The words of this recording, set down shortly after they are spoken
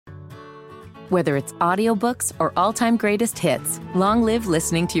Whether it's audiobooks or all-time greatest hits, long live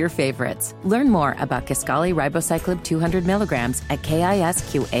listening to your favorites. Learn more about Kisqali Ribociclib 200 milligrams at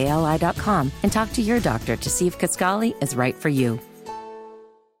KISQALI.com and talk to your doctor to see if Kisqali is right for you.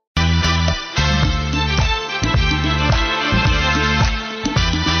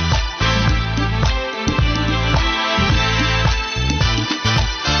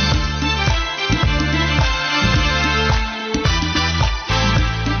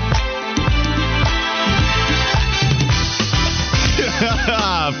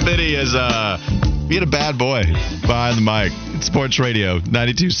 Fitty is being a bad boy behind the mic. It's Sports Radio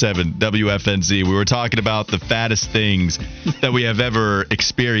 92.7 WFNZ. We were talking about the fattest things that we have ever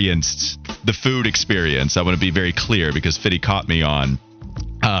experienced, the food experience. I want to be very clear because Fitty caught me on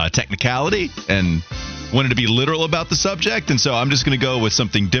technicality and wanted to be literal about the subject, and so I'm just going to go with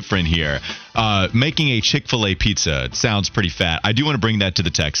something different here. Making a Chick-fil-A pizza sounds pretty fat. I do want to bring that to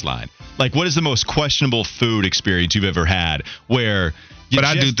the text line. Like, what is the most questionable food experience you've ever had where... But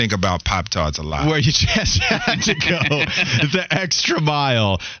I do think about Pop-Tarts a lot. Where you just had to go the extra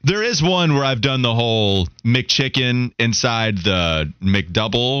mile. There is one where I've done the whole McChicken inside the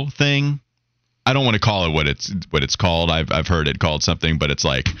McDouble thing. I don't want to call it what it's called. I've heard it called something, but it's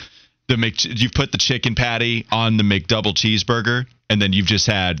like you put the chicken patty on the McDouble cheeseburger, and then you've just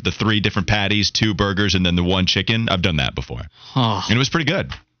had the 3 different patties, 2 burgers, and then the 1 chicken. I've done that before. And it was pretty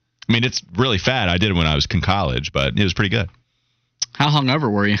good. I mean, it's really fat. I did it when I was in college, but it was pretty good. How hungover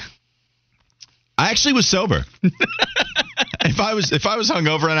were you? I actually was sober. If I was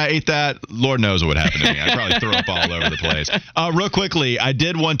hungover and I ate that, Lord knows what would happen to me. I'd probably throw up all over the place. Real quickly, I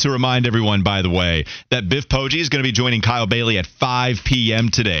did want to remind everyone, by the way, that Biff Poggi is going to be joining Kyle Bailey at 5 p.m.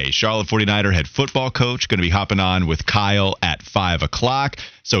 today. Charlotte 49er head football coach, going to be hopping on with Kyle at 5 o'clock.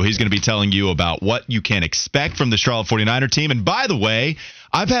 So he's going to be telling you about what you can expect from the Charlotte 49er team. And by the way,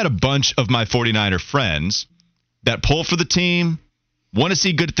 I've had a bunch of my 49er friends that pull for the team, want to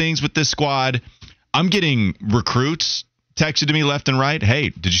see good things with this squad. I'm getting recruits texted to me left and right.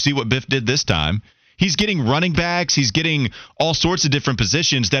 Hey, did you see what Biff did this time? He's getting running backs. He's getting all sorts of different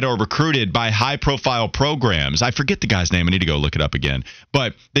positions that are recruited by high-profile programs. I forget the guy's name. I need to go look it up again.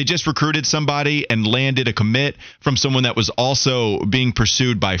 But they just recruited somebody and landed a commit from someone that was also being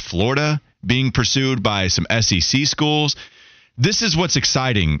pursued by Florida, being pursued by some SEC schools. This is what's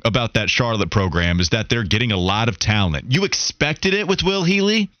exciting about that Charlotte program, is that they're getting a lot of talent. You expected it with Will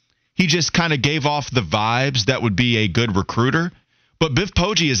Healy. He just kind of gave off the vibes that would be a good recruiter. But Biff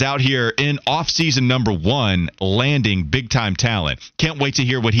Poggi is out here in off-season number 1 landing big-time talent. Can't wait to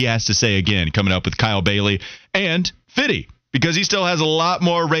hear what he has to say again coming up with Kyle Bailey and Fitty, because he still has a lot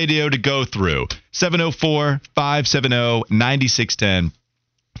more radio to go through. 704-570-9610.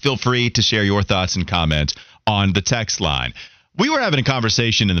 Feel free to share your thoughts and comments on the text line. We were having a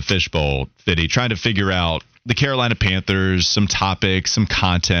conversation in the fishbowl, Fitty, trying to figure out the Carolina Panthers, some topics, some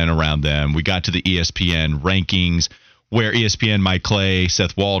content around them. We got to the ESPN rankings, where ESPN, Mike Clay,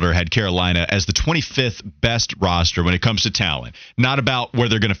 Seth Walder had Carolina as the 25th best roster when it comes to talent. Not about where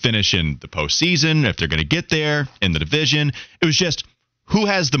they're going to finish in the postseason, if they're going to get there in the division. It was just who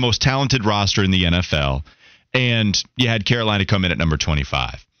has the most talented roster in the NFL. And you had Carolina come in at number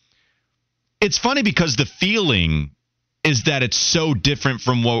 25. It's funny because the feeling is that it's so different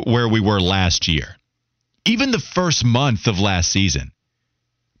from where we were last year, even the first month of last season.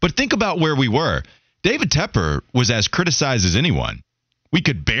 But think about where we were. David Tepper was as criticized as anyone. We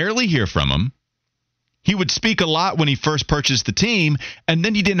could barely hear from him. He would speak a lot when he first purchased the team, and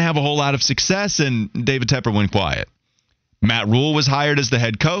then he didn't have a whole lot of success, and David Tepper went quiet. Matt Rule was hired as the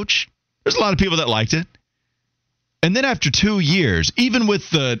head coach. There's a lot of people that liked it. And then after 2 years, even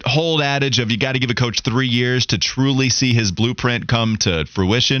with the whole adage of you got to give a coach 3 years to truly see his blueprint come to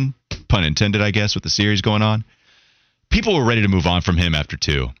fruition, pun intended, I guess, with the series going on, people were ready to move on from him after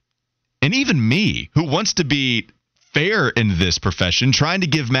 2. And even me, who wants to be fair in this profession, trying to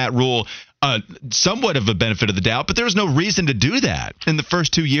give Matt Rule somewhat of a benefit of the doubt, but there was no reason to do that in the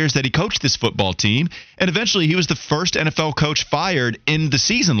first 2 years that he coached this football team. And eventually he was the first NFL coach fired in the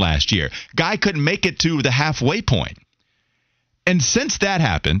season last year. Guy couldn't make it to the halfway point. And since that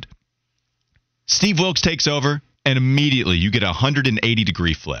happened, Steve Wilks takes over, and immediately you get a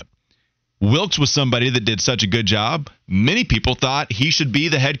 180-degree flip. Wilks was somebody that did such a good job, many people thought he should be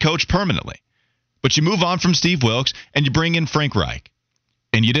the head coach permanently. But you move on from Steve Wilks, and you bring in Frank Reich.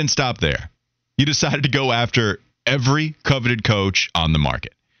 And you didn't stop there. You decided to go after every coveted coach on the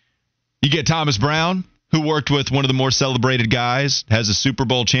market. You get Thomas Brown, who worked with one of the more celebrated guys, has a Super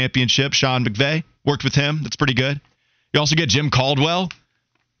Bowl championship, Sean McVay. Worked with him. That's pretty good. You also get Jim Caldwell.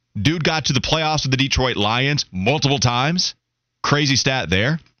 Dude got to the playoffs with the Detroit Lions multiple times. Crazy stat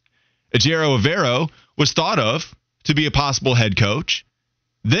there. Ejiro Evero was thought of to be a possible head coach.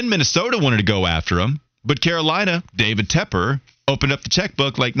 Then Minnesota wanted to go after him, but Carolina, David Tepper, opened up the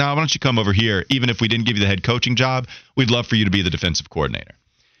checkbook like, nah, why don't you come over here? Even if we didn't give you the head coaching job, we'd love for you to be the defensive coordinator.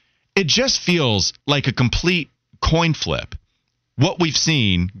 It just feels like a complete coin flip. What we've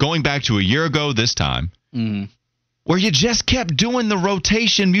seen going back to a year ago this time, where you just kept doing the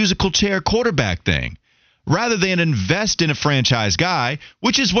rotation musical chair quarterback thing rather than invest in a franchise guy,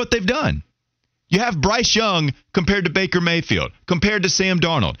 which is what they've done. You have Bryce Young compared to Baker Mayfield, compared to Sam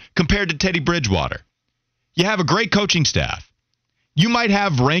Darnold, compared to Teddy Bridgewater. You have a great coaching staff. You might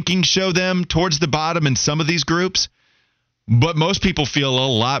have rankings show them towards the bottom in some of these groups, but most people feel a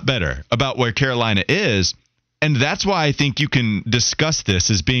lot better about where Carolina is, and that's why I think you can discuss this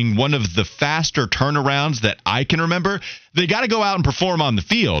as being one of the faster turnarounds that I can remember. They got to go out and perform on the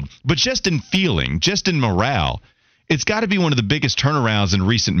field, but just in feeling, just in morale, it's got to be one of the biggest turnarounds in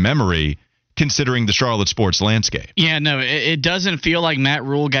recent memory, considering the Charlotte sports landscape. Yeah, no, it doesn't feel like Matt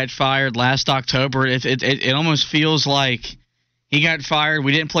Rule got fired last October. It almost feels like he got fired.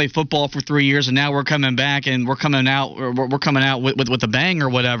 We didn't play football for 3 years, and now we're coming back and we're coming out with a bang or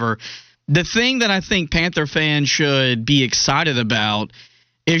whatever. The thing that I think Panther fans should be excited about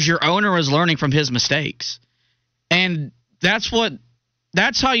is your owner is learning from his mistakes, and that's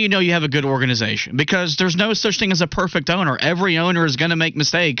how you know you have a good organization, because there's no such thing as a perfect owner. Every owner is going to make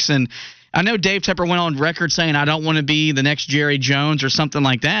mistakes, and I know Dave Tepper went on record saying, I don't want to be the next Jerry Jones or something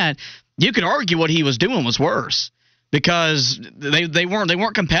like that. You could argue what he was doing was worse because they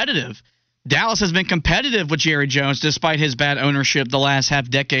weren't competitive. Dallas has been competitive with Jerry Jones despite his bad ownership the last half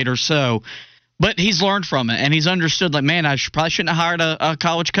decade or so. But he's learned from it, and he's understood, like, man, I probably shouldn't have hired a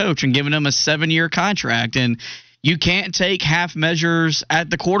college coach and given him a 7-year contract. And you can't take half measures at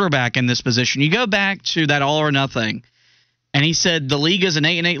the quarterback in this position. You go back to that all or nothing. And he said the league is an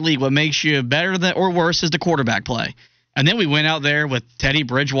 8-8 league. What makes you better than or worse is the quarterback play. And then we went out there with Teddy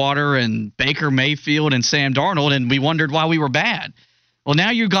Bridgewater and Baker Mayfield and Sam Darnold, and we wondered why we were bad. Well, now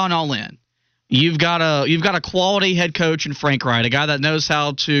you've gone all in. You've got a quality head coach in Frank Wright, a guy that knows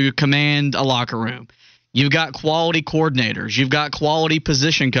how to command a locker room. You've got quality coordinators. You've got quality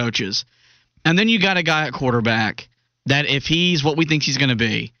position coaches. And then you got a guy at quarterback that if he's what we think he's going to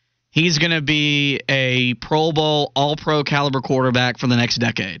be, he's going to be a Pro Bowl, all-pro caliber quarterback for the next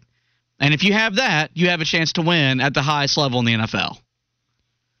decade. And if you have that, you have a chance to win at the highest level in the NFL.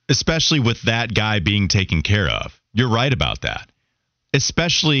 Especially with that guy being taken care of. You're right about that.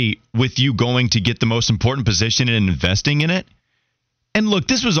 Especially with you going to get the most important position and investing in it. And look,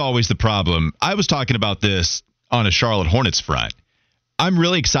 this was always the problem. I was talking about this on a Charlotte Hornets front. I'm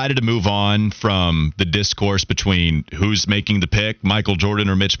really excited to move on from the discourse between who's making the pick, Michael Jordan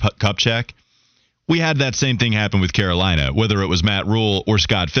or Mitch Kupchak. We had that same thing happen with Carolina, whether it was Matt Rule or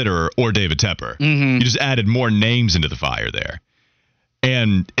Scott Fitterer or David Tepper. You just added more names into the fire there.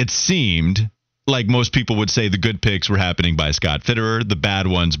 And it seemed like most people would say the good picks were happening by Scott Fitterer, the bad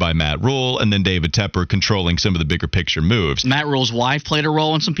ones by Matt Rule, and then David Tepper controlling some of the bigger picture moves. Matt Rule's wife played a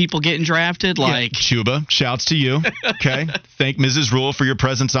role in some people getting drafted. Like Chuba, shouts to you. Okay. Thank Mrs. Rule for your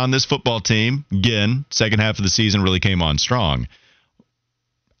presence on this football team. Again, second half of the season really came on strong.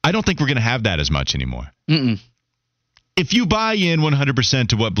 I don't think we're going to have that as much anymore. If you buy in 100%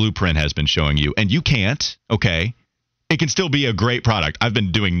 to what Blueprint has been showing you, and you can't, okay, it can still be a great product. I've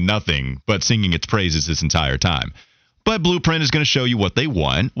been doing nothing but singing its praises this entire time. But Blueprint is going to show you what they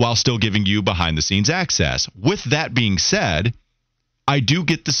want while still giving you behind-the-scenes access. With that being said, I do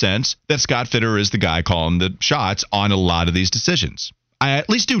get the sense that Scott Fitterer is the guy calling the shots on a lot of these decisions. I at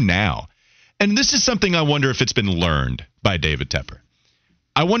least do now. And this is something I wonder if it's been learned by David Tepper.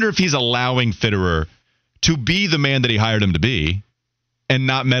 I wonder if he's allowing Fitterer to be the man that he hired him to be and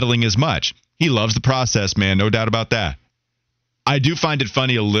not meddling as much. He loves the process, man, no doubt about that. I do find it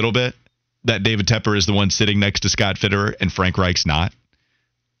funny a little bit that David Tepper is the one sitting next to Scott Fitterer and Frank Reich's not.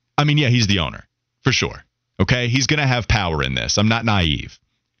 I mean, yeah, he's the owner, for sure. Okay, he's going to have power in this. I'm not naive.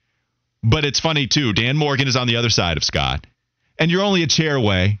 But it's funny, too. Dan Morgan is on the other side of Scott, and you're only a chair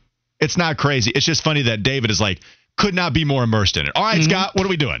away. It's not crazy. It's just funny that David is like, could not be more immersed in it. All right, Scott, what are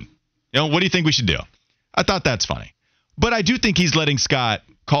we doing? What do you think we should do? I thought that's funny. But I do think he's letting Scott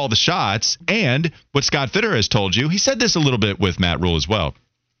call the shots. And what Scott Fitterer has told you, he said this a little bit with Matt Rule as well.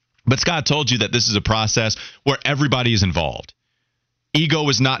 But Scott told you that this is a process where everybody is involved. Ego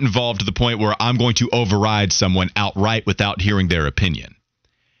is not involved to the point where I'm going to override someone outright without hearing their opinion.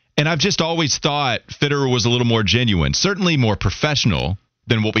 And I've just always thought Fitterer was a little more genuine, certainly more professional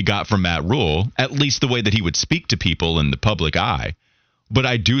than what we got from Matt Rule, at least the way that he would speak to people in the public eye. But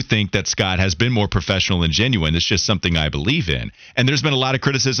I do think that Scott has been more professional and genuine. It's just something I believe in. And there's been a lot of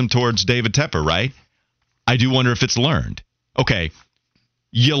criticism towards David Tepper, right? I do wonder if it's learned. Okay,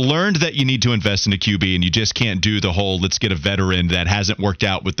 you learned that you need to invest in a QB and you just can't do the whole let's get a veteran that hasn't worked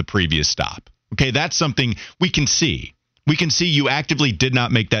out with the previous stop. Okay, that's something we can see. We can see you actively did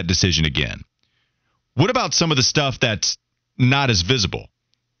not make that decision again. What about some of the stuff that's not as visible?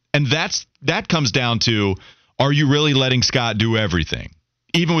 And that comes down to, are you really letting Scott do everything?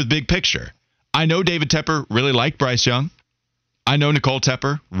 Even with big picture. I know David Tepper really liked Bryce Young. I know Nicole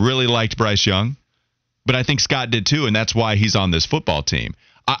Tepper really liked Bryce Young. But I think Scott did too, and that's why he's on this football team.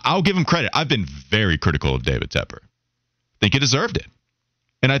 I'll give him credit. I've been very critical of David Tepper. I think he deserved it.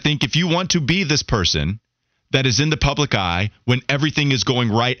 And I think if you want to be this person that is in the public eye when everything is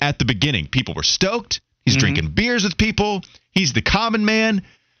going right at the beginning, people were stoked. He's drinking beers with people. He's the common man.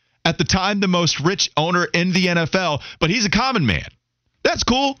 At the time, the most rich owner in the NFL, but he's a common man. That's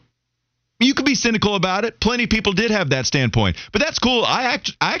cool. You could be cynical about it. Plenty of people did have that standpoint, but that's cool. I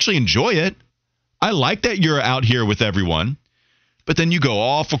actually enjoy it. I like that you're out here with everyone, but then you go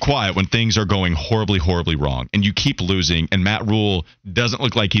awful quiet when things are going horribly, horribly wrong, and you keep losing, and Matt Rule doesn't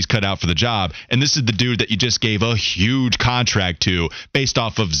look like he's cut out for the job, and this is the dude that you just gave a huge contract to based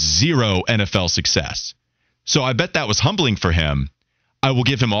off of zero NFL success. So I bet that was humbling for him. I will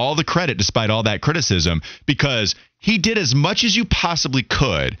give him all the credit despite all that criticism because he did as much as you possibly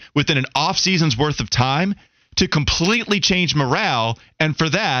could within an off season's worth of time to completely change morale. And for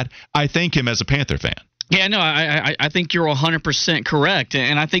that, I thank him as a Panther fan. Yeah, no, I think you're 100% correct.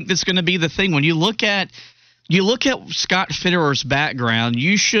 And I think that's going to be the thing. When you look at Scott Fitterer's background,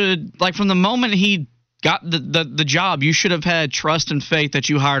 you should, like from the moment he got the job, you should have had trust and faith that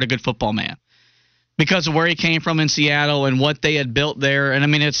you hired a good football man. Because of where he came from in Seattle and what they had built there. And, I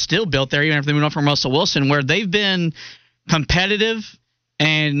mean, it's still built there, even after they moved on from Russell Wilson, where they've been competitive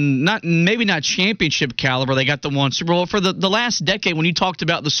and maybe not championship caliber. They got the one Super Bowl. For the last decade, when you talked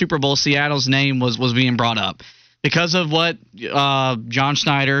about the Super Bowl, Seattle's name was being brought up. Because of what John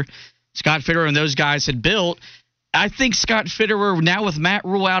Schneider, Scott Fitterer, and those guys had built, I think Scott Fitterer, now with Matt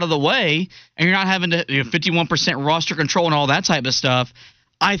Rule out of the way, and you're not having to 51% roster control and all that type of stuff,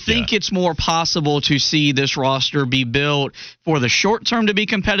 I think it's more possible to see this roster be built for the short term to be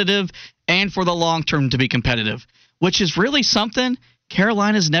competitive and for the long term to be competitive, which is really something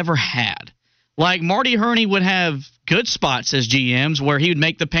Carolina's never had. Like Marty Hurney would have good spots as GMs where he would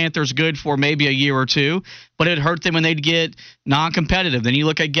make the Panthers good for maybe a year or two, but it would hurt them when they'd get non-competitive. Then you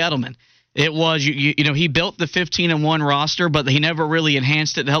look at Gettleman. It was, he built the 15-1 roster, but he never really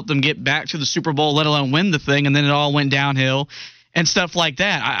enhanced it to help them get back to the Super Bowl, let alone win the thing, and then it all went downhill. And stuff like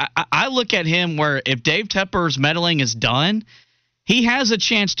that. I look at him where if Dave Tepper's meddling is done, he has a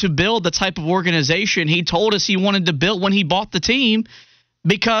chance to build the type of organization he told us he wanted to build when he bought the team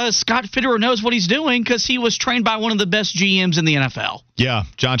because Scott Fitterer knows what he's doing because he was trained by one of the best GMs in the NFL. Yeah,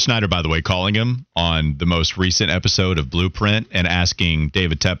 John Schneider, by the way, calling him on the most recent episode of Blueprint and asking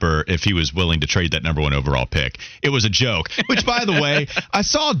David Tepper if he was willing to trade that number 1 overall pick. It was a joke, which, by the way, I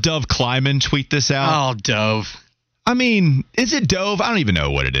saw Dove Kleiman tweet this out. Oh, Dove. I mean, is it Dove? I don't even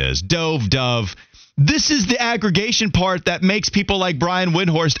know what it is. Dove. This is the aggregation part that makes people like Brian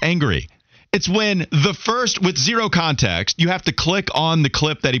Windhorst angry. It's when the first, with zero context, you have to click on the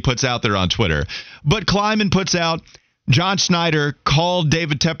clip that he puts out there on Twitter. But Kleiman puts out, John Schneider called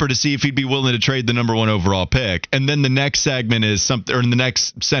David Tepper to see if he'd be willing to trade the number 1 overall pick. And then the next segment is something, or the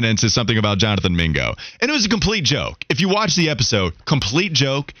next sentence is something about Jonathan Mingo. And it was a complete joke. If you watch the episode, complete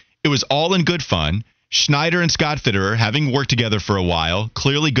joke. It was all in good fun. Schneider and Scott Fitterer, having worked together for a while,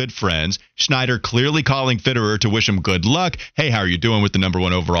 clearly good friends. Schneider clearly calling Fitterer to wish him good luck. Hey, how are you doing with the number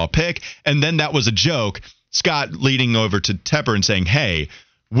 1 overall pick? And then that was a joke. Scott leading over to Tepper and saying, hey,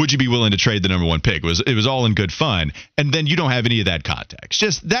 would you be willing to trade the number 1 pick? It was all in good fun. And then you don't have any of that context.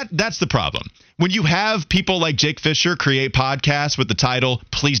 Just that's the problem. When you have people like Jake Fisher create podcasts with the title,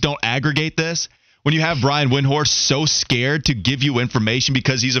 Please Don't Aggregate This, when you have Brian Windhorst so scared to give you information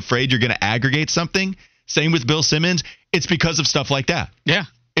because he's afraid you're going to aggregate something, same with Bill Simmons, it's because of stuff like that. Yeah.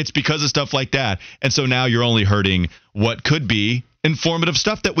 It's because of stuff like that. And so now you're only hurting what could be informative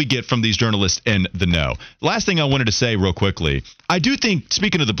stuff that we get from these journalists in the know. Last thing I wanted to say real quickly, I do think,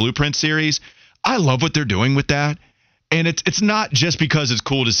 speaking of the Blueprint series, I love what they're doing with that. And it's not just because it's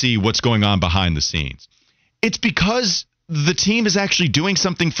cool to see what's going on behind the scenes. It's because the team is actually doing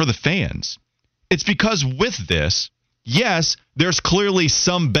something for the fans. It's because with this, yes, there's clearly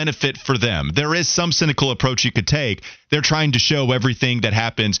some benefit for them. There is some cynical approach you could take. They're trying to show everything that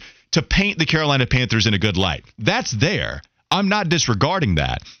happens to paint the Carolina Panthers in a good light. That's there. I'm not disregarding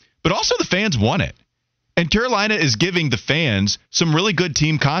that. But also the fans want it. And Carolina is giving the fans some really good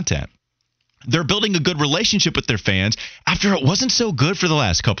team content. They're building a good relationship with their fans after it wasn't so good for the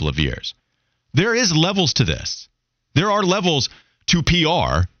last couple of years. There is levels to this. There are levels to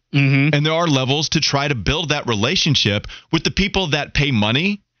PR, and there are levels to try to build that relationship with the people that pay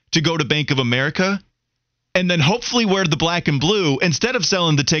money to go to Bank of America and then hopefully wear the black and blue instead of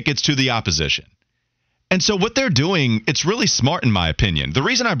selling the tickets to the opposition. And so what they're doing, it's really smart in my opinion. The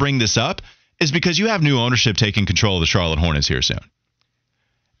reason I bring this up is because you have new ownership taking control of the Charlotte Hornets here soon.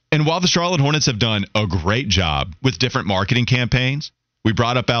 And while the Charlotte Hornets have done a great job with different marketing campaigns, we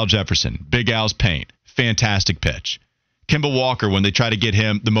brought up Al Jefferson, Big Al's paint, fantastic pitch. Kemba Walker, when they try to get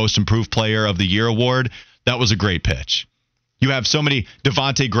him the Most Improved Player of the Year award, that was a great pitch. You have so many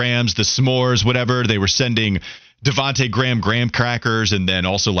Devontae Grahams, the s'mores, whatever. They were sending Devontae graham crackers and then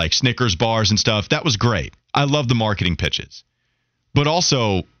also like Snickers bars and stuff. That was great. I love the marketing pitches. But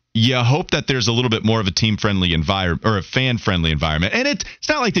also, you hope that there's a little bit more of a team-friendly environment or a fan-friendly environment. And it's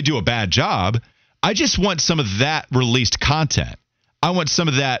not like they do a bad job. I just want some of that released content. I want some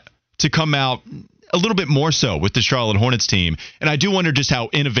of that to come out a little bit more so with the Charlotte Hornets team. And I do wonder just how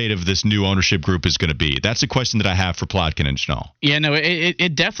innovative this new ownership group is going to be. That's a question that I have for Plotkin and Schnall. Yeah, no,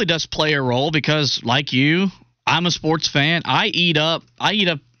 it definitely does play a role because, like you, I'm a sports fan. I eat up,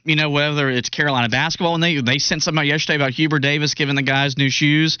 whether it's Carolina basketball, and they sent something out yesterday about Hubert Davis giving the guys new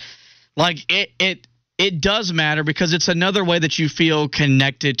shoes. Like, it does matter because it's another way that you feel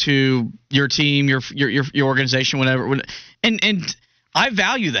connected to your team, your organization, whatever. And I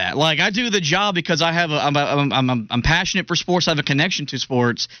value that. Like, I do the job because I'm passionate for sports. I have a connection to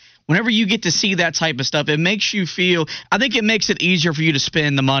sports. Whenever you get to see that type of stuff, it makes you feel – I think it makes it easier for you to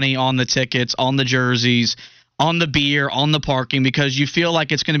spend the money on the tickets, on the jerseys, on the beer, on the parking, because you feel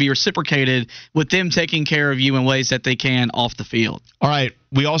like it's going to be reciprocated with them taking care of you in ways that they can off the field. All right.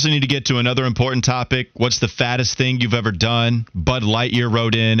 We also need to get to another important topic. What's the fattest thing you've ever done? Bud Lightyear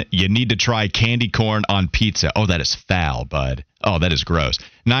wrote in, you need to try candy corn on pizza. Oh, that is foul, Bud. Oh, that is gross.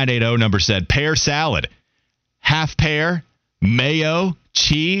 980 number said pear salad, half pear, mayo,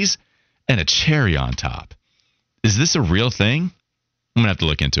 cheese, and a cherry on top. Is this a real thing? I'm going to have to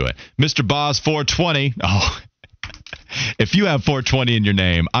look into it. Mr. Boz 420. Oh, if you have 420 in your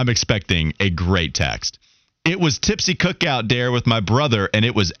name, I'm expecting a great text. It was Tipsy Cookout Dare with my brother, and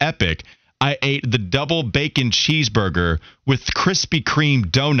it was epic. I ate the double bacon cheeseburger with Krispy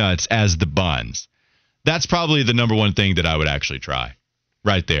Kreme donuts as the buns. That's probably the number one thing that I would actually try.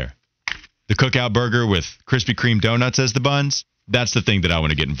 Right there. The cookout burger with Krispy Kreme donuts as the buns. That's the thing that I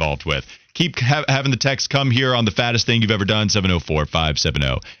want to get involved with. Keep having the text come here on the fattest thing you've ever done,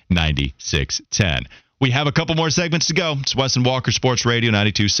 704-570-9610. We have a couple more segments to go. It's Wes and Walker Sports Radio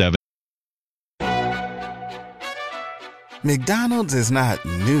 92.7. McDonald's is not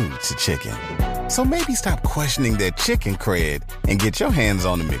new to chicken. So maybe stop questioning their chicken cred and get your hands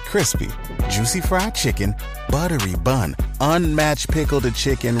on the McCrispy. Juicy fried chicken, buttery bun, unmatched pickle to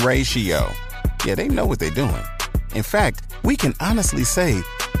chicken ratio. Yeah, they know what they're doing. In fact, we can honestly say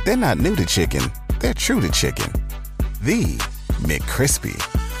they're not new to chicken. They're true to chicken. The McCrispy.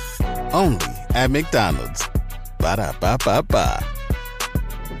 Only at McDonald's. Ba-da-ba-ba-ba.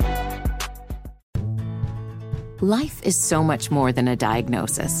 Life is so much more than a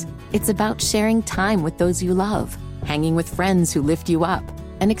diagnosis. It's about sharing time with those you love, hanging with friends who lift you up,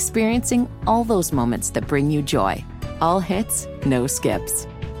 and experiencing all those moments that bring you joy. All hits, no skips.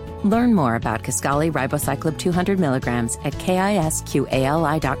 Learn more about Kisqali Ribociclib 200 milligrams at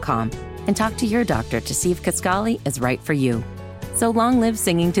KISQALI.com and talk to your doctor to see if Kisqali is right for you. So long live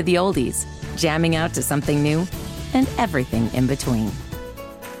singing to the oldies, jamming out to something new, and everything in between.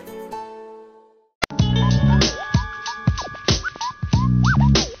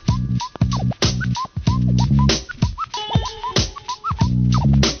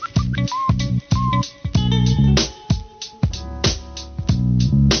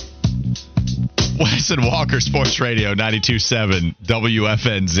 Wes and Walker Sports Radio 92.7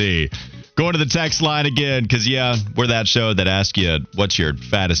 WFNZ. Going to the text line again because, yeah, we're that show that asks you what's your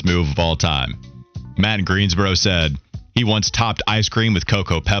fattest move of all time. Matt in Greensboro said he once topped ice cream with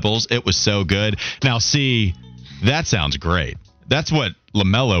Cocoa Pebbles. It was so good. Now, see, that sounds great. That's what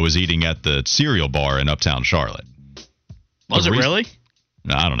LaMelo was eating at the cereal bar in Uptown Charlotte. Was it really?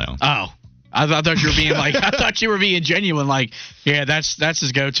 No, I don't know. Oh. I thought you were being like, I thought you were being genuine. Like, yeah, that's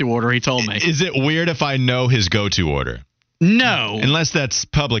his go-to order. He told me. Is it weird if I know his go-to order? No. Unless that's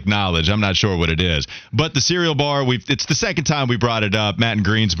public knowledge. I'm not sure what it is. But the cereal bar, it's the second time we brought it up. Matt in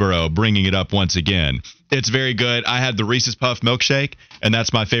Greensboro bringing it up once again. It's very good. I had the Reese's Puff milkshake, and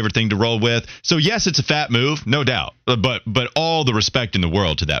that's my favorite thing to roll with. So, yes, it's a fat move, no doubt. But all the respect in the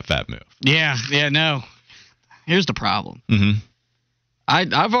world to that fat move. Yeah, no. Here's the problem. Mm-hmm.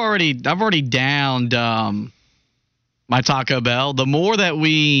 I've already downed my Taco Bell. The more that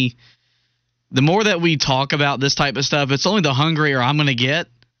we talk about this type of stuff, it's only the hungrier I'm going to get.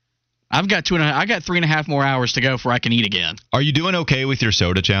 I got 3.5 more hours to go before I can eat again. Are you doing okay with your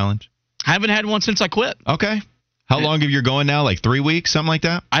soda challenge? I haven't had one since I quit. Okay. How long have you going now? Like 3 weeks, something like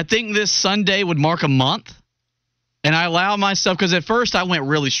that? I think this Sunday would mark a month. And I allow myself, because at first I went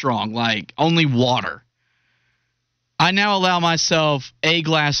really strong, like only water. I now allow myself a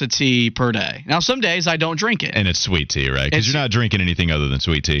glass of tea per day. Now, some days I don't drink it. And it's sweet tea, right? Because you're not drinking anything other than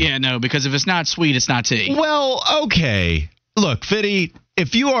sweet tea. Yeah, no, because if it's not sweet, it's not tea. Well, okay. Look, Fitty,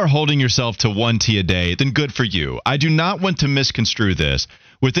 if you are holding yourself to 1 tea a day, then good for you. I do not want to misconstrue this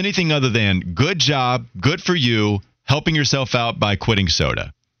with anything other than good job, good for you, helping yourself out by quitting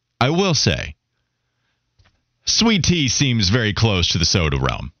soda. I will say, sweet tea seems very close to the soda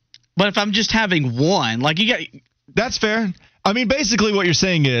realm. But if I'm just having one, like you got... That's fair. I mean, basically what you're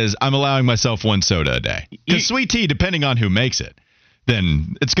saying is I'm allowing myself 1 soda a day. Because sweet tea, depending on who makes it,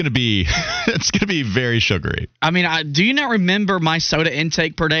 then it's going to be very sugary. I mean, do you not remember my soda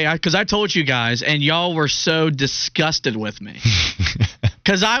intake per day? Because I told you guys, and y'all were so disgusted with me.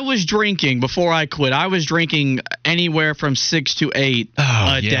 Because I was drinking, before I quit, I was drinking anywhere from 6 to 8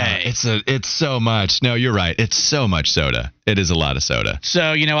 a day. It's so much. No, you're right. It's so much soda. It is a lot of soda.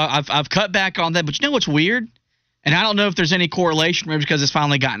 So, I've cut back on that. But you know what's weird? And I don't know if there's any correlation, maybe because it's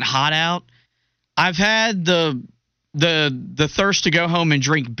finally gotten hot out. I've had the thirst to go home and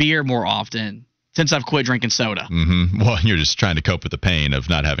drink beer more often since I've quit drinking soda. Mm-hmm. Well, you're just trying to cope with the pain of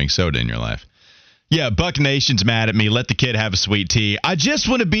not having soda in your life. Yeah, Buck Nation's mad at me. Let the kid have a sweet tea. I just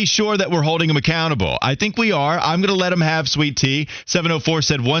want to be sure that we're holding him accountable. I think we are. I'm going to let him have sweet tea. 704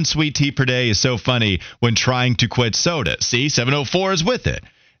 said 1 sweet tea per day is so funny when trying to quit soda. See, 704 is with it.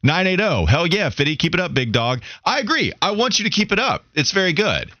 980, hell yeah, Fitty, keep it up, big dog. I agree. I want you to keep it up. It's very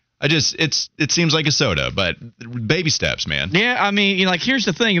good. It seems like a soda, but baby steps, man. Yeah, I mean, here's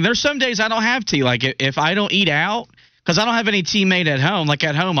the thing. There's some days I don't have tea. Like, if I don't eat out, because I don't have any tea made at home. Like,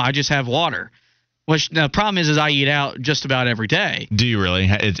 at home, I just have water. Which, the problem is I eat out just about every day. Do you really?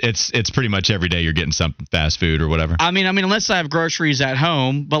 It's pretty much every day you're getting some fast food or whatever? I mean, unless I have groceries at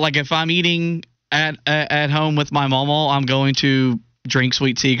home. But, like, if I'm eating at home with my mama, I'm going to drink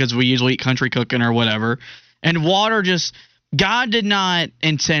sweet tea because we usually eat country cooking or whatever. And water just... God did not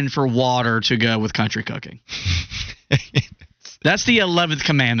intend for water to go with country cooking. That's the 11th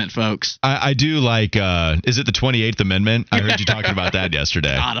commandment, folks. I do like, is it the 28th Amendment? I heard you talking about that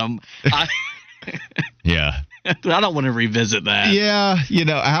yesterday. Got him. Yeah. I don't want to revisit that. Yeah.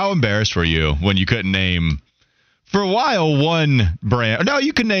 How embarrassed were you when you couldn't name, for a while, one branch? No,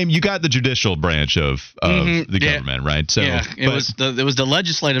 you got the judicial branch of the government, right? So yeah, it was the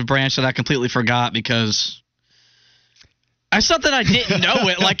legislative branch that I completely forgot because... It's not that I didn't know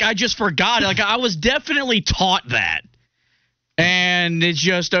it. Like, I just forgot it. Like, I was definitely taught that. And it's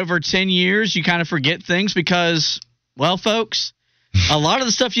just over 10 years, you kind of forget things because, well, folks, a lot of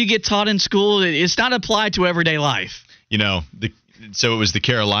the stuff you get taught in school, it's not applied to everyday life. So it was the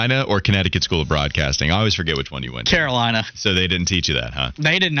Carolina or Connecticut School of Broadcasting. I always forget which one you went to. Carolina. So they didn't teach you that, huh?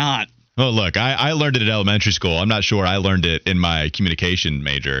 They did not. Well, look, I learned it at elementary school. I'm not sure I learned it in my communication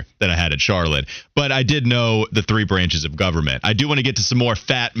major that I had at Charlotte, but I did know the 3 branches of government. I do want to get to some more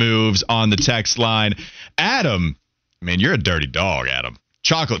fat moves on the text line. Adam, man, you're a dirty dog, Adam.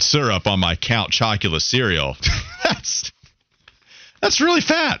 Chocolate syrup on my Count Chocula cereal. That's really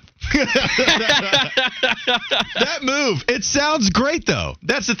fat. That move, it sounds great, though.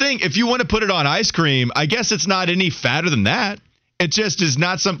 That's the thing. If you want to put it on ice cream, I guess it's not any fatter than that. It just is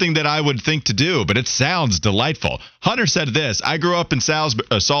not something that I would think to do, but it sounds delightful. Hunter said this. I grew up in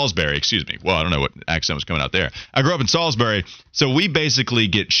Salisbury. Excuse me. Well, I don't know what accent was coming out there. I grew up in Salisbury, so we basically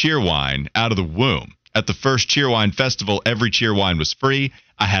get cheerwine out of the womb. At the first Cheerwine Festival, every cheerwine was free.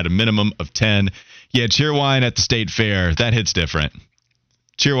 I had a minimum of 10. Yeah, cheerwine at the state fair, that hits different.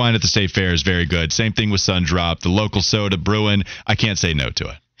 Cheerwine at the state fair is very good. Same thing with Sundrop. The local soda brewing, I can't say no to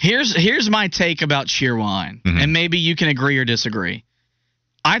it. Here's my take about Cheerwine, and maybe you can agree or disagree.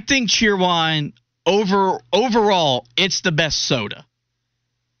 I think Cheerwine, overall, it's the best soda.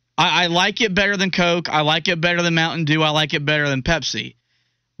 I like it better than Coke. I like it better than Mountain Dew. I like it better than Pepsi.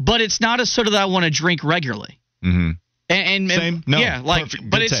 But it's not a soda that I want to drink regularly. Mm-hmm. And same? No. Yeah, Perfect.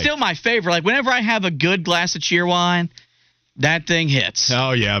 But it's still my favorite. Like, whenever I have a good glass of Cheerwine, that thing hits.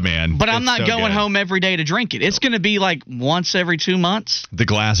 Oh, yeah, man. But I'm not going home every day to drink it. It's going to be like once every 2 months. The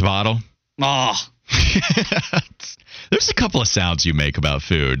glass bottle? Oh. There's a couple of sounds you make about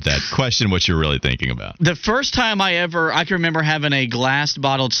food that question what you're really thinking about. The first time I can remember having a glass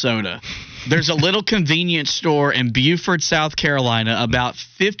bottled soda There's a little convenience store in Beaufort, South Carolina, about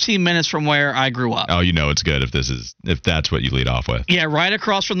 15 minutes from where I grew up. Oh, you know it's good if that's what you lead off with. Yeah, right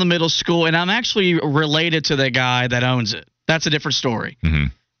across from the middle school, and I'm actually related to the guy that owns it. That's a different story. Mm-hmm.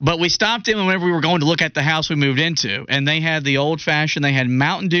 But we stopped in whenever we were going to look at the house we moved into, and they had the old-fashioned. They had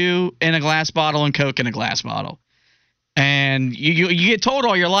Mountain Dew in a glass bottle and Coke in a glass bottle. And you get told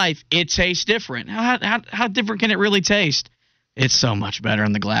all your life it tastes different. How different can it really taste? It's so much better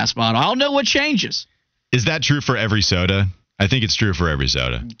in the glass bottle. I don't know what changes. Is that true for every soda? I think it's true for every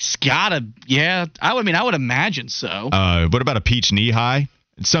soda. It's gotta, yeah. I would imagine so. What about a peach knee-high?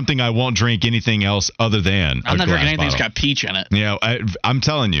 It's something I won't drink anything else other than I'm not drinking anything bottle. that's got peach in it. Yeah, I'm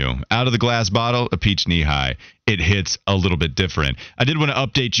telling you, out of the glass bottle, a peach knee-high, it hits a little bit different. I did want to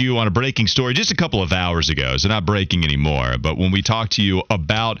update you on a breaking story just a couple of hours ago, so not breaking anymore. But when we talked to you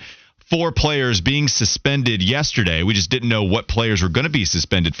about 4 players being suspended yesterday, we just didn't know what players were going to be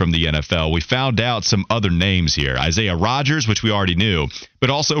suspended from the NFL. We found out some other names here. Isaiah Rodgers, which we already knew, but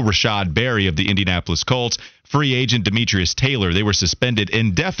also Rashad Berry of the Indianapolis Colts, free agent Demetrius Taylor. They were suspended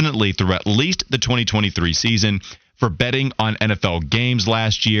indefinitely through at least the 2023 season for betting on NFL games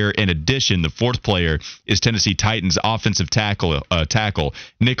last year. In addition, the 4th player is Tennessee Titans offensive tackle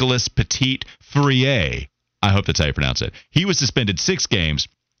Nicholas Petit-Frere. I hope that's how you pronounce it. He was suspended 6 games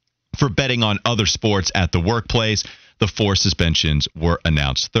for betting on other sports at the workplace. The 4 suspensions were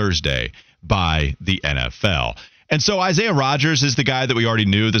announced Thursday by the NFL. And so Isaiah Rodgers is the guy that we already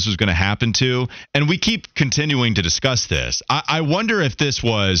knew this was going to happen to, and we keep continuing to discuss this. I wonder if this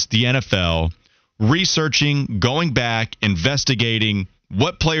was the NFL researching, going back, investigating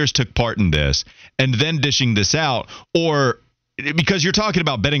what players took part in this, and then dishing this out, or because you're talking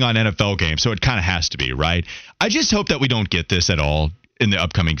about betting on NFL games, so it kind of has to be, right? I just hope that we don't get this at all in the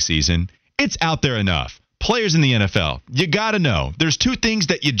upcoming season. It's out there enough. Players in the NFL, you got to know there's 2 things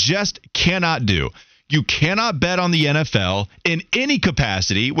that you just cannot do. You cannot bet on the NFL in any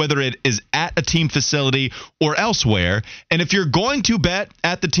capacity, whether it is at a team facility or elsewhere. And if you're going to bet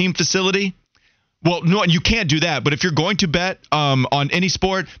at the team facility, well, no, you can't do that. But if you're going to bet on any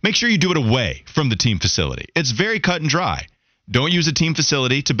sport, make sure you do it away from the team facility. It's very cut and dry. Don't use a team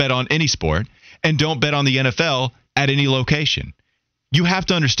facility to bet on any sport, and don't bet on the NFL at any location. You have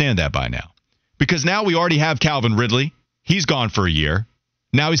to understand that by now, because now we already have Calvin Ridley. He's gone for a year.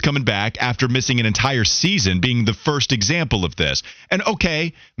 Now he's coming back after missing an entire season, being the first example of this. And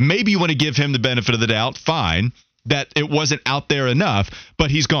okay, maybe you want to give him the benefit of the doubt. Fine, that it wasn't out there enough,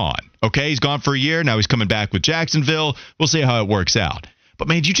 but he's gone. Okay, he's gone for a year. Now he's coming back with Jacksonville. We'll see how it works out. But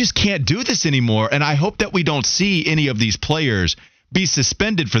man, you just can't do this anymore. And I hope that we don't see any of these players be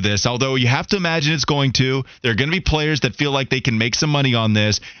suspended for this, although you have to imagine it's going to. There are going to be players that feel like they can make some money on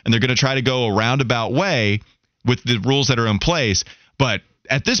this, and they're going to try to go a roundabout way with the rules that are in place. But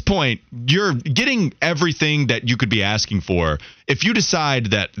at this point, you're getting everything that you could be asking for. If you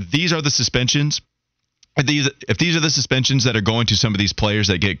decide that these are the suspensions, if these are the suspensions that are going to some of these players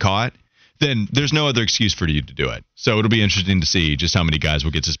that get caught, then there's no other excuse for you to do it. So it'll be interesting to see just how many guys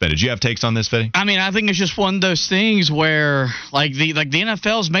will get suspended. Do you have takes on this, Fetty? I mean, I think it's just one of those things where like the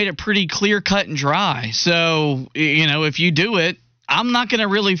NFL's made it pretty clear, cut and dry. So, if you do it, I'm not going to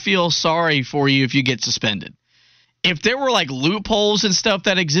really feel sorry for you if you get suspended. If there were like loopholes and stuff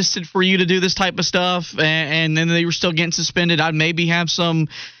that existed for you to do this type of stuff, and then they were still getting suspended, I'd maybe have some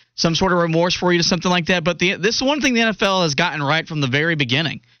sort of remorse for you to something like that. But this is one thing the NFL has gotten right from the very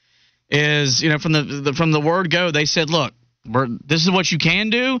beginning is, from the word go, they said, look, this is what you can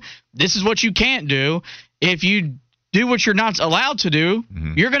do. This is what you can't do. If you do what you're not allowed to do,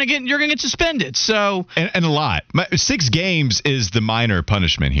 you're gonna get suspended. So and a lot. 6 games is the minor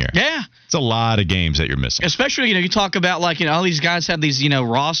punishment here. Yeah, it's a lot of games that you're missing. Especially you talk about like all these guys have these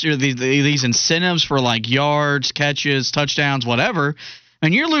roster these incentives for like yards, catches, touchdowns, whatever,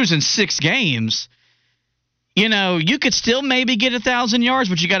 and you're losing 6 games. You could still maybe get 1,000 yards,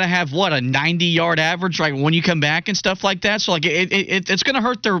 but you got to have a 90-yard average, right, when you come back and stuff like that. So like it's gonna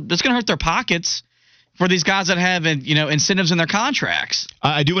hurt their pockets for these guys that have incentives in their contracts.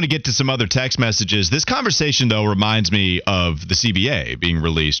 I do want to get to some other text messages. This conversation, though, reminds me of the CBA being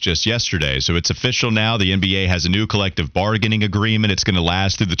released just yesterday. So it's official now. The NBA has a new collective bargaining agreement. It's going to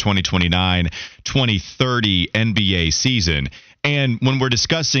last through the 2029-2030 NBA season. And when we're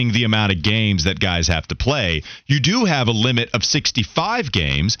discussing the amount of games that guys have to play, you do have a limit of 65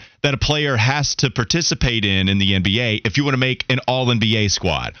 games that a player has to participate in the NBA if you want to make an all-NBA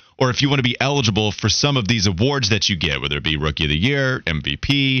squad, or if you want to be eligible for some of these awards that you get, whether it be Rookie of the Year,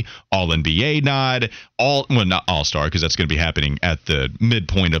 MVP, All-NBA nod, not All-Star, because that's going to be happening at the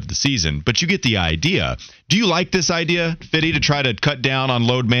midpoint of the season, but you get the idea. Do you like this idea, Fitty, to try to cut down on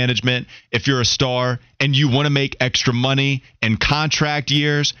load management if you're a star and you want to make extra money in contract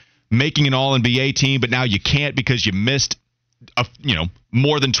years, making an All-NBA team, but now you can't because you missed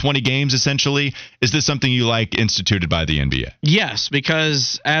more than 20 games essentially? Is this something you like instituted by the NBA? Yes,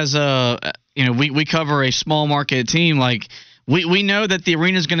 because as we cover a small market team, like we know that the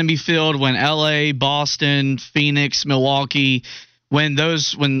arena is going to be filled when LA, Boston, Phoenix, Milwaukee, when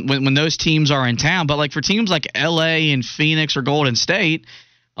those teams are in town. But like for teams like LA and Phoenix or Golden State,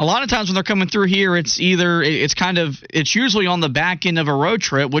 a lot of times when they're coming through here, it's usually on the back end of a road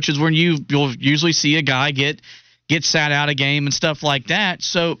trip, which is when you'll usually see a guy get sat out a game and stuff like that.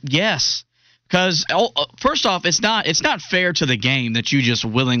 So yes, because first off, it's not fair to the game that you just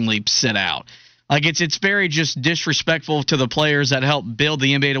willingly sit out. Like it's very just disrespectful to the players that helped build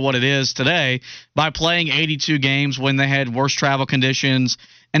the NBA to what it is today by playing 82 games when they had worse travel conditions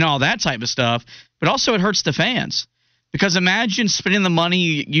and all that type of stuff. But also it hurts the fans, because imagine spending the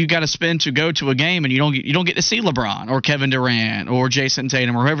money you got to spend to go to a game and you don't get to see LeBron or Kevin Durant or Jason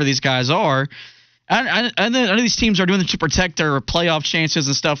Tatum or whoever these guys are. I know these teams are doing it to protect their playoff chances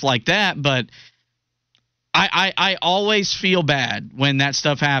and stuff like that, but I always feel bad when that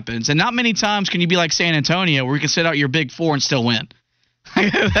stuff happens. And not many times can you be like San Antonio where you can sit out your big four and still win.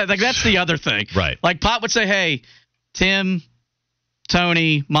 Like that's the other thing. Right. Like Pop would say, hey, Tim,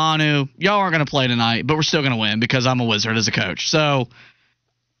 Tony, Manu, y'all aren't going to play tonight, but we're still going to win because I'm a wizard as a coach. So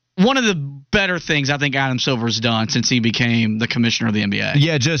one of the better things I think Adam Silver's done since he became the commissioner of the NBA.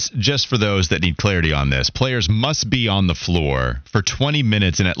 Yeah, just for those that need clarity on this, players must be on the floor for 20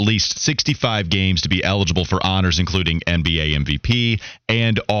 minutes in at least 65 games to be eligible for honors, including NBA MVP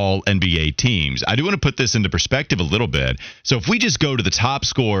and all NBA teams. I do want to put this into perspective a little bit. So if we just go to the top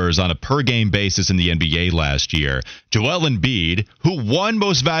scorers on a per-game basis in the NBA last year, Joel Embiid, who won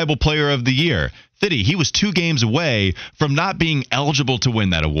Most Valuable Player of the Year, he was 2 games away from not being eligible to win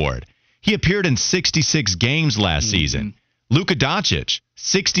that award. He appeared in 66 games last season. Luka Doncic,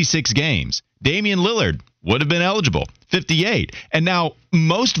 66 games. Damian Lillard would have been eligible, 58. And now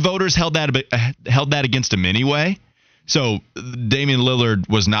most voters held that against him anyway. So Damian Lillard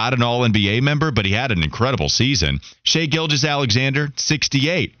was not an All-NBA member, but he had an incredible season. Shai Gilgeous-Alexander,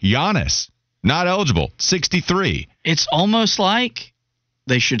 68. Giannis, not eligible, 63. It's almost like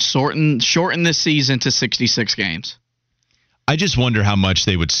they should shorten this season to 66 games. I just wonder how much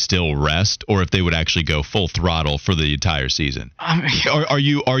they would still rest, or if they would actually go full throttle for the entire season. Are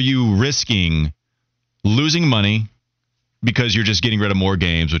you risking losing money because you're just getting rid of more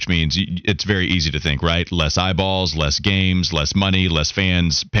games, which means it's very easy to think, right? Less eyeballs, less games, less money, less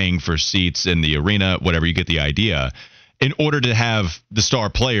fans paying for seats in the arena, whatever, you get the idea, in order to have the star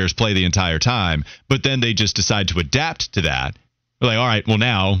players play the entire time, but then they just decide to adapt to that. We're like, all right, well,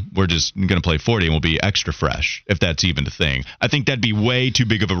 now we're just going to play 40 and we'll be extra fresh, if that's even a thing. I think that'd be way too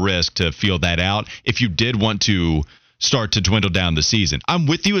big of a risk to feel that out if you did want to start to dwindle down the season. I'm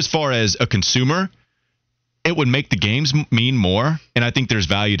with you as far as a consumer. It would make the games mean more, and I think there's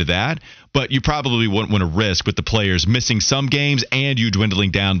value to that. But you probably wouldn't want to risk with the players missing some games and you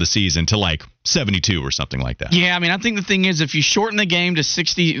dwindling down the season to like 72 or something like that. Yeah, I mean, I think the thing is, if you shorten the game to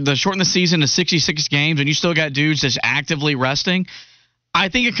shorten the season to 66 games, and you still got dudes just actively resting, I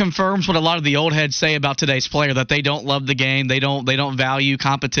think it confirms what a lot of the old heads say about today's player, that they don't love the game, they don't value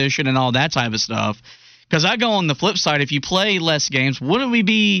competition and all that type of stuff. Because I go on the flip side, if you play less games, wouldn't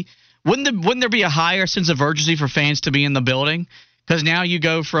there be a higher sense of urgency for fans to be in the building? Because now you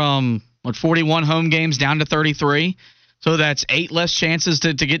go from 41 home games down to 33. So that's 8 less chances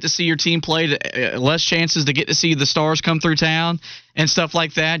to get to see your team play, less chances to get to see the stars come through town and stuff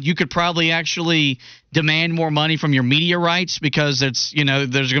like that. You could probably actually demand more money from your media rights because there's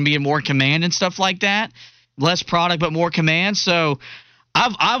going to be more command and stuff like that. Less product, but more command. So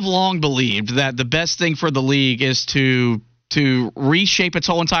I've long believed that the best thing for the league is to reshape its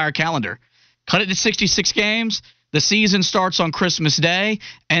whole entire calendar. Cut it to 66 games. The season starts on Christmas Day,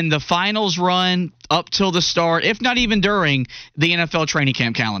 and the finals run up till the start, if not even during, the NFL training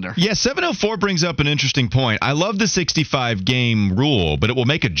camp calendar. Yeah, 704 brings up an interesting point. I love the 65-game rule, but it will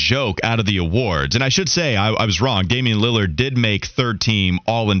make a joke out of the awards. And I should say, I was wrong. Damian Lillard did make third-team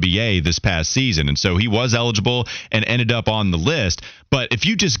All-NBA this past season, and so he was eligible and ended up on the list. But if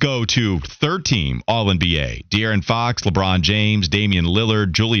you just go to third-team All-NBA, De'Aaron Fox, LeBron James, Damian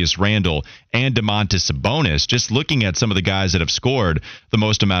Lillard, Julius Randle, and Domantas Sabonis, just looking at some of the guys that have scored the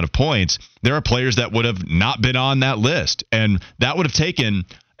most amount of points, there are players that would have not been on that list. And that would have taken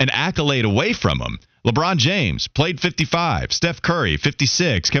an accolade away from him. LeBron James played 55. Steph Curry,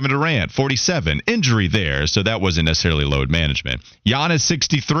 56. Kevin Durant, 47. Injury there, so that wasn't necessarily load management. Giannis,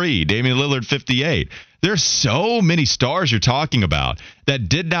 63. Damian Lillard, 58. There's so many stars you're talking about that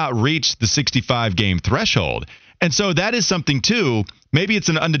did not reach the 65-game threshold. And so that is something, too. Maybe it's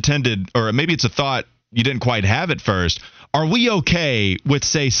an unintended, or maybe it's a thought you didn't quite have at first. Are we okay with,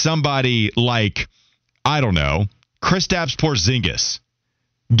 say, somebody like, I don't know, Kristaps Porzingis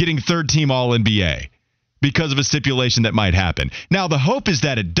getting third-team All-NBA because of a stipulation that might happen? Now, the hope is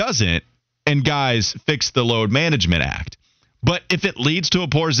that it doesn't, and guys fix the load management act. But if it leads to a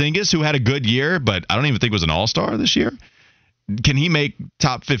Porzingis who had a good year, but I don't even think was an all-star this year, can he make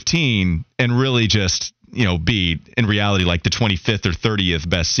top 15 and really just, be in reality like the 25th or 30th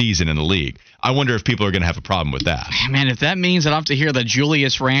best season in the league? I wonder if people are going to have a problem with that. Man, if that means that I have to hear that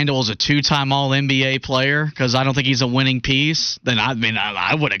Julius Randle is a 2-time All-NBA player because I don't think he's a winning piece, then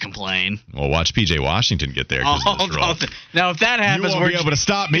I wouldn't complain. Well, watch P.J. Washington get there. Now, if that happens, you won't be able to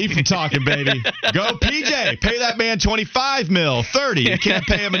stop me from talking, baby. Go, P.J. Pay that man $25 million, $30. You can't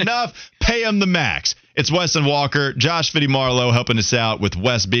pay him enough. Pay him the max. It's Wes and Walker, Josh Fitty Marlowe helping us out with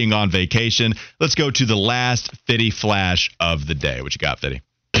Wes being on vacation. Let's go to the last Fitty Flash of the day. What you got, Fitty?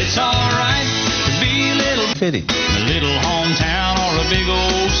 It's all right to be a little Fitty. A little hometown or a big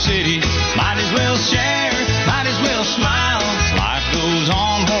old city. Might as well share, might as well smile. Life goes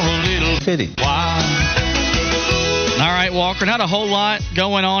on for a little Fitty while. All right, Walker, not a whole lot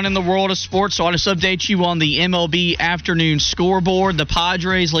going on in the world of sports, so I'll just update you on the MLB afternoon scoreboard. The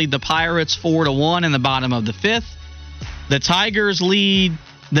Padres lead the Pirates 4-1 in the bottom of the fifth. The Tigers lead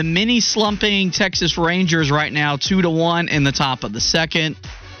the mini-slumping Texas Rangers right now 2-1 in the top of the second.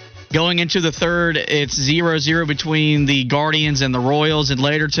 Going into the third, it's 0-0 between the Guardians and the Royals. And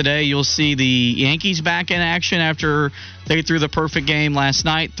later today, you'll see the Yankees back in action after they threw the perfect game last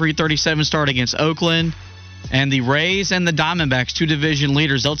night. 3:37 start against Oakland. And the Rays and the Diamondbacks, two division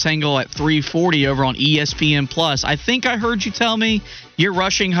leaders, they'll tangle at 3:40 over on ESPN+. I think I heard you tell me you're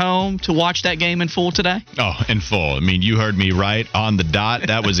rushing home to watch that game in full today? Oh, in full. I mean, you heard me right on the dot.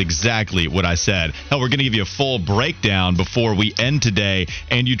 That was exactly what I said. Hell, we're going to give you a full breakdown before we end today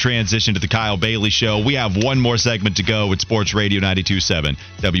and you transition to the Kyle Bailey Show. We have one more segment to go with Sports Radio 92.7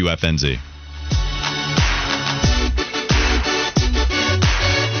 WFNZ.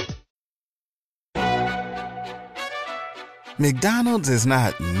 McDonald's is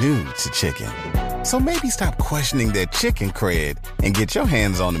not new to chicken. So maybe stop questioning their chicken cred and get your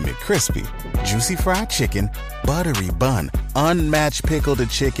hands on the McCrispy. Juicy fried chicken, buttery bun, unmatched pickle to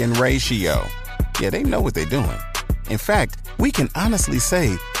chicken ratio. Yeah, they know what they're doing. In fact, we can honestly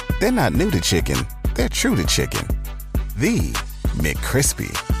say they're not new to chicken. They're true to chicken. The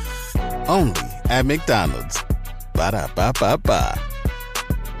McCrispy. Only at McDonald's. Ba-da-ba-ba-ba.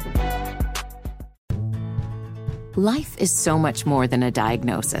 Life is so much more than a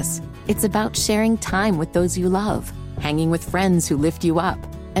diagnosis. It's about sharing time with those you love, hanging with friends who lift you up,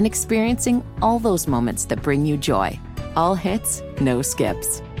 and experiencing all those moments that bring you joy. All hits, no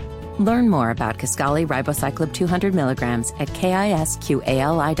skips. Learn more about Kisqali Ribociclib 200 milligrams at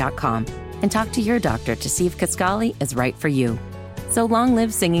KISQALI.com and talk to your doctor to see if Kisqali is right for you. So long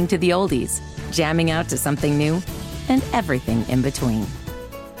live singing to the oldies, jamming out to something new, and everything in between.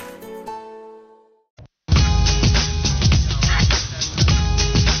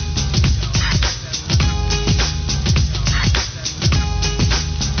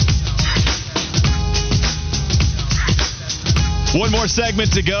 One more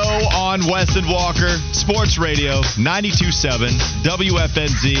segment to go on Wes and Walker, Sports Radio 92.7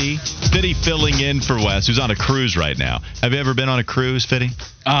 WFNZ. Fitty filling in for Wes, who's on a cruise right now. Have you ever been on a cruise, Fitty?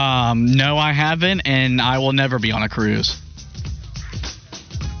 No, I haven't, and I will never be on a cruise.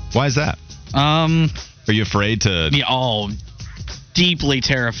 Why is that? Are you afraid to? Yeah, deeply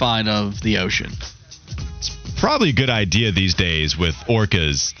terrified of the ocean. It's probably a good idea these days with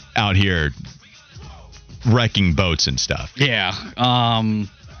orcas out here wrecking boats and stuff. Yeah. And,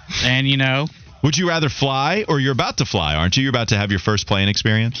 would you rather fly, or you're about to fly, aren't you? You're about to have your first plane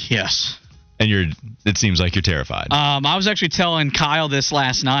experience? Yes. And it seems like you're terrified. I was actually telling Kyle this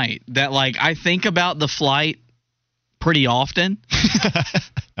last night that, I think about the flight pretty often.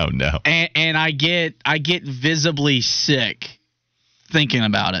 Oh, no. And I get visibly sick thinking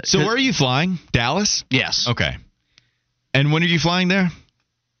about it. So where are you flying? Dallas? Yes. Okay. And when are you flying there?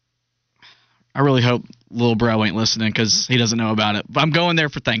 I really hope little bro ain't listening because he doesn't know about it. But I'm going there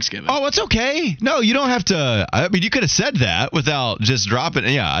for Thanksgiving. Oh, it's okay. No, you don't have to. I mean, you could have said that without just dropping.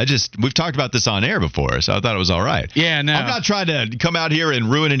 Yeah, we've talked about this on air before, so I thought it was all right. Yeah, no. I'm not trying to come out here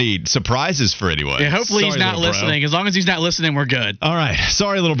and ruin any surprises for anyone. Yeah, hopefully he's not listening. Bro. As long as he's not listening, we're good. All right.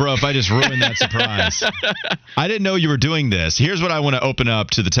 Sorry, little bro, if I just ruined that surprise. I didn't know you were doing this. Here's what I want to open up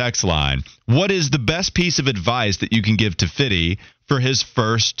to the text line. What is the best piece of advice that you can give to Fitty for his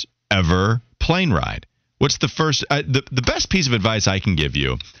first ever plane ride? What's the first, the best piece of advice I can give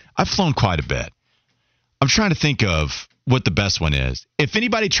you? I've flown quite a bit. I'm trying to think of what the best one is. If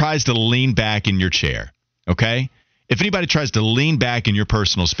anybody tries to lean back in your chair, okay? If anybody tries to lean back in your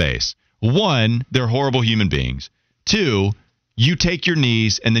personal space, 1, they're horrible human beings. 2, you take your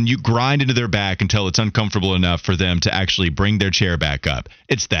knees and then you grind into their back until it's uncomfortable enough for them to actually bring their chair back up.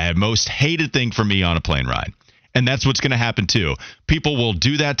 It's the most hated thing for me on a plane ride. And that's what's going to happen, too. People will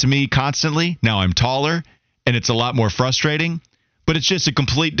do that to me constantly. Now I'm taller, and it's a lot more frustrating. But it's just a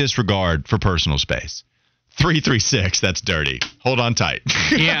complete disregard for personal space. 336, that's dirty. Hold on tight.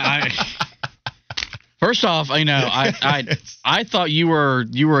 Yeah. First off, I thought you were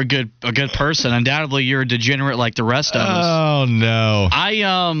a good person. Undoubtedly, you're a degenerate like the rest of us. Oh, no.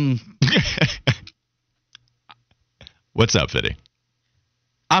 What's up, Fitty?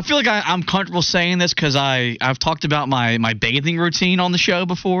 I feel like I'm comfortable saying this because I've talked about my bathing routine on the show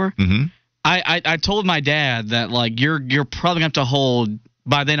before. Mm-hmm. I told my dad that like you're probably going to have to hold,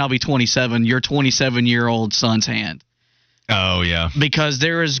 by then I'll be 27, your 27-year-old son's hand. Oh, yeah. Because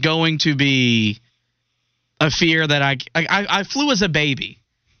there is going to be a fear that I flew as a baby.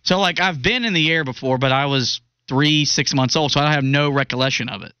 So like I've been in the air before, but I was 6 months old, so I have no recollection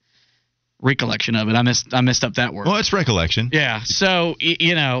of it. I messed up that word. Well, it's recollection. Yeah. So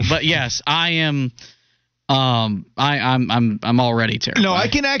but yes, I am. I'm already terrified. No, I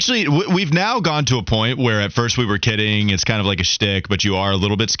can actually. We've now gone to a point where at first we were kidding. It's kind of like a shtick, but you are a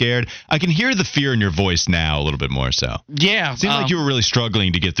little bit scared. I can hear the fear in your voice now a little bit more so. Yeah. Seems like you were really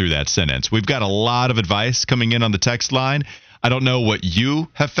struggling to get through that sentence. We've got a lot of advice coming in on the text line. I don't know what you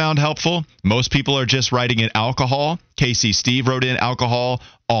have found helpful. Most people are just writing in alcohol. Casey Steve wrote in alcohol,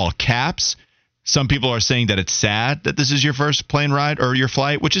 all caps. Some people are saying that it's sad that this is your first plane ride or your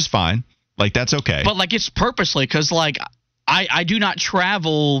flight, which is fine. Like, that's okay. But, like, it's purposely because, like, I do not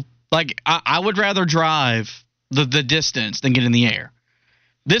travel. Like, I would rather drive the distance than get in the air.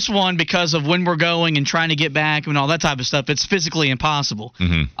 This one, because of when we're going and trying to get back and all that type of stuff, it's physically impossible.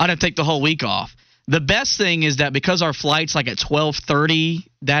 Mm-hmm. I'd have to take the whole week off. The best thing is that because our flight's like at 12:30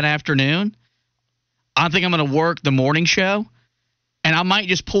 that afternoon, I think I'm going to work the morning show, and I might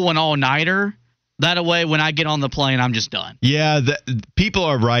just pull an all-nighter. That way, when I get on the plane, I'm just done. Yeah, people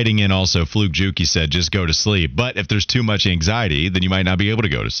are writing in also. Fluke Juki said just go to sleep. But if there's too much anxiety, then you might not be able to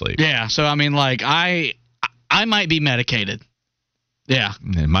go to sleep. Yeah, so, I mean, like, I might be medicated. Yeah.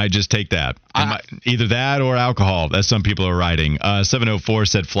 It might just take that. Either that or alcohol, as some people are writing. 704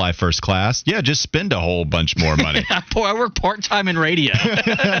 said fly first class. Yeah, just spend a whole bunch more money. I work part-time in radio.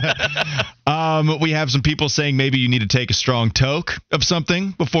 We have some people saying maybe you need to take a strong toke of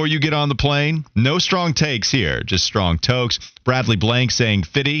something before you get on the plane. No strong takes here, just strong tokes. Bradley Blank saying,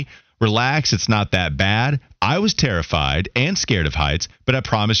 Fitty, relax, it's not that bad. I was terrified and scared of heights, but I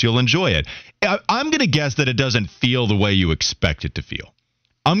promise you'll enjoy it. I'm going to guess that it doesn't feel the way you expect it to feel.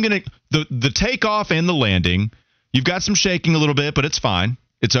 The takeoff and the landing, you've got some shaking a little bit, but it's fine.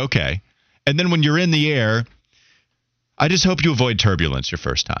 It's okay. And then when you're in the air, I just hope you avoid turbulence your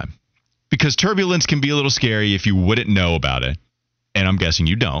first time. Because turbulence can be a little scary if you wouldn't know about it. And I'm guessing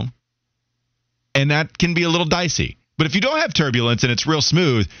you don't. And that can be a little dicey. But if you don't have turbulence and it's real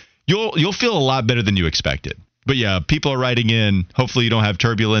smooth, you'll feel a lot better than you expected. But yeah, people are writing in, hopefully you don't have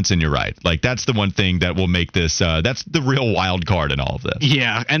turbulence, and you're right. Like, that's the one thing that will make this, that's the real wild card in all of this.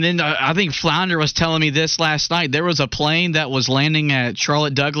 Yeah, and then I think Flounder was telling me this last night. There was a plane that was landing at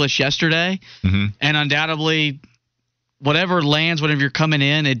Charlotte Douglas yesterday, and undoubtedly, whatever lands whenever you're coming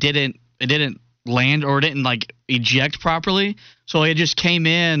in, it didn't land or it didn't, like, eject properly. So it just came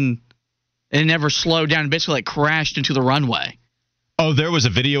in and never slowed down and basically, like, crashed into the runway. Oh, there was a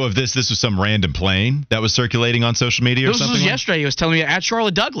video of this. This was some random plane that was circulating on social media or something? This was yesterday. He was telling me at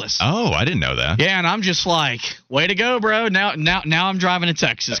Charlotte Douglas. Oh, I didn't know that. Yeah, and I'm just like, way to go, bro. Now I'm driving to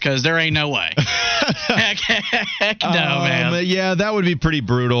Texas because there ain't no way. Heck no, man. Yeah, that would be pretty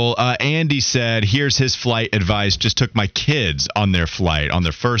brutal. Andy said, here's his flight advice. Just took my kids on their flight, on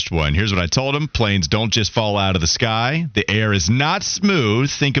their first one. Here's what I told them. Planes don't just fall out of the sky. The air is not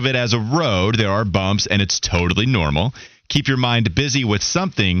smooth. Think of it as a road. There are bumps, and it's totally normal. Keep your mind busy with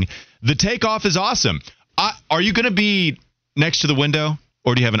something. The takeoff is awesome. Are you going to be next to the window?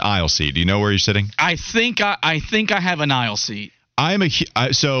 or do you have an aisle seat? Do you know where you're sitting? I think I have an aisle seat.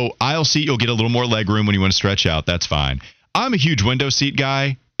 So aisle seat, you'll get a little more leg room when you want to stretch out. That's fine. I'm a huge window seat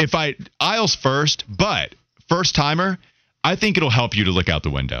guy. Aisles first, but first timer, I think it'll help you to look out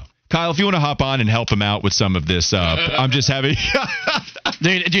the window. Kyle, if you want to hop on and help him out with some of this, I'm just having.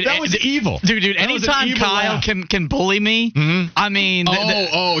 Dude, that was evil. Dude, anytime Kyle can bully me, I mean.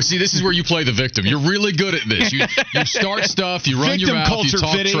 See, this is where you play the victim. You're really good at this. You start stuff, you run your mouth, you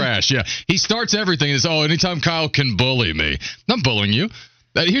talk trash. Yeah, he starts everything. It's anytime Kyle can bully me. I'm not bullying you.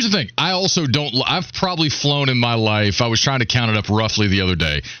 Here's the thing. I also don't. I've probably flown in my life. I was trying to count it up roughly the other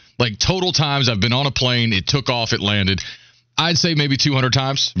day. Like total times I've been on a plane. It took off. It landed. I'd say maybe 200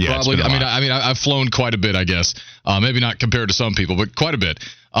 times. Yeah, probably. I've flown quite a bit, I guess. Maybe not compared to some people, but quite a bit.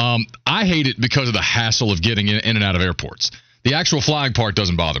 I hate it because of the hassle of getting in and out of airports. The actual flying part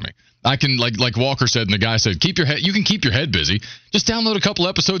doesn't bother me. I can, like Walker said, and the guy said, you can keep your head busy. Just download a couple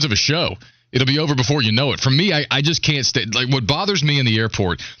episodes of a show. It'll be over before you know it. For me, I just can't stay. Like, what bothers me in the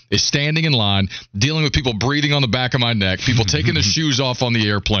airport is standing in line, dealing with people breathing on the back of my neck, people taking their shoes off on the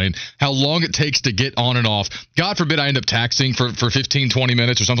airplane, how long it takes to get on and off. God forbid I end up taxiing for 15, 20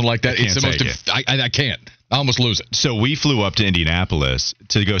 minutes or something like that. I can't. I almost lose it. So we flew up to Indianapolis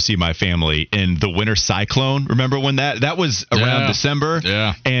to go see my family in the winter cyclone. Remember when that was around December?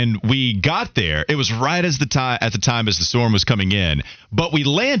 Yeah. And we got there. It was right at the time as the storm was coming in. But we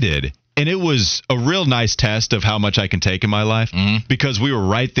landed, and it was a real nice test of how much I can take in my life because we were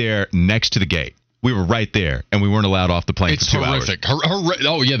right there next to the gate. We were right there, and we weren't allowed off the plane for 2 hours. It's horrific.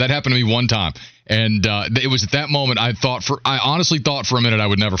 Oh, yeah, that happened to me one time. And it was at that moment I honestly thought for a minute I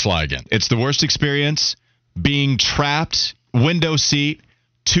would never fly again. It's the worst experience. Being trapped, window seat,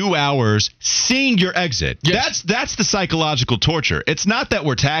 2 hours, seeing your exit. Yes. That's the psychological torture. It's not that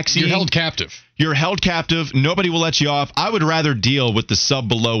we're taxiing. You're held captive. You're held captive. Nobody will let you off. I would rather deal with the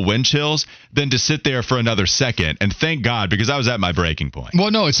sub-below wind chills than to sit there for another second. And thank God, because I was at my breaking point.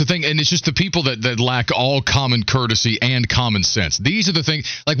 Well, no, it's the thing. And it's just the people that lack all common courtesy and common sense. These are the things.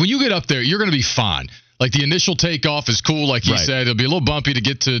 Like, when you get up there, you're going to be fine. Like, the initial takeoff is cool, like he said. It'll be a little bumpy to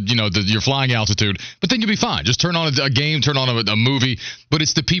get to, your flying altitude. But then you'll be fine. Just turn on a game, turn on a movie. But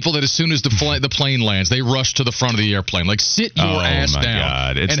it's the people that as soon as the plane lands, they rush to the front of the airplane. Like, sit your ass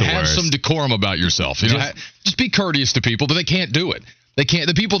down and have some decorum about yourself. Just be courteous to people, but they can't do it. They can't.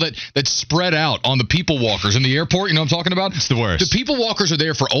 The people that spread out on the people walkers in the airport, you know what I'm talking about? It's the worst. The people walkers are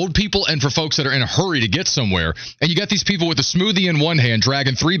there for old people and for folks that are in a hurry to get somewhere. And you got these people with a smoothie in one hand,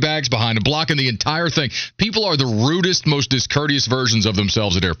 dragging 3 bags behind and blocking the entire thing. People are the rudest, most discourteous versions of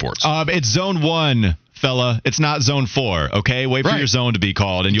themselves at airports. It's zone 1. Fella, it's not zone 4, okay? Wait for your zone to be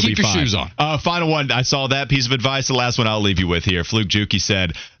called, and you'll be fine. Keep your shoes on. Final one. I saw that piece of advice. The last one I'll leave you with here. Fluke Juki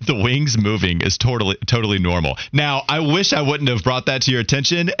said, the wings moving is totally normal. Now, I wish I wouldn't have brought that to your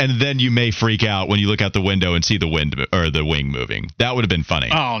attention, and then you may freak out when you look out the window and see the wing moving. That would have been funny.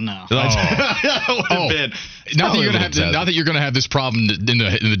 Oh, no. That would have been. Not that you're going to have this problem in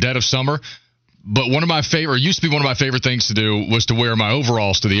the dead of summer. But used to be one of my favorite things to do was to wear my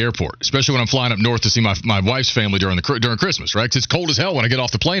overalls to the airport, especially when I'm flying up north to see my wife's family during Christmas, right? 'Cause it's cold as hell when I get off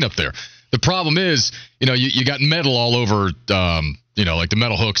the plane up there. The problem is, you got metal all over, like the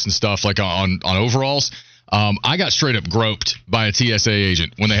metal hooks and stuff, like on overalls. I got straight up groped by a TSA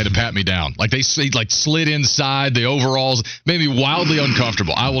agent when they had to pat me down. Like, they slid inside the overalls, made me wildly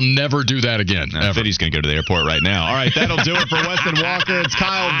uncomfortable. I will never do that again. Fiddy's going to go to the airport right now. All right, that'll do it for Weston Walker. It's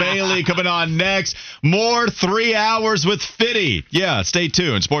Kyle Bailey coming on next. More 3 hours with Fiddy. Yeah, stay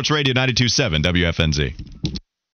tuned. Sports Radio 92.7 WFNZ.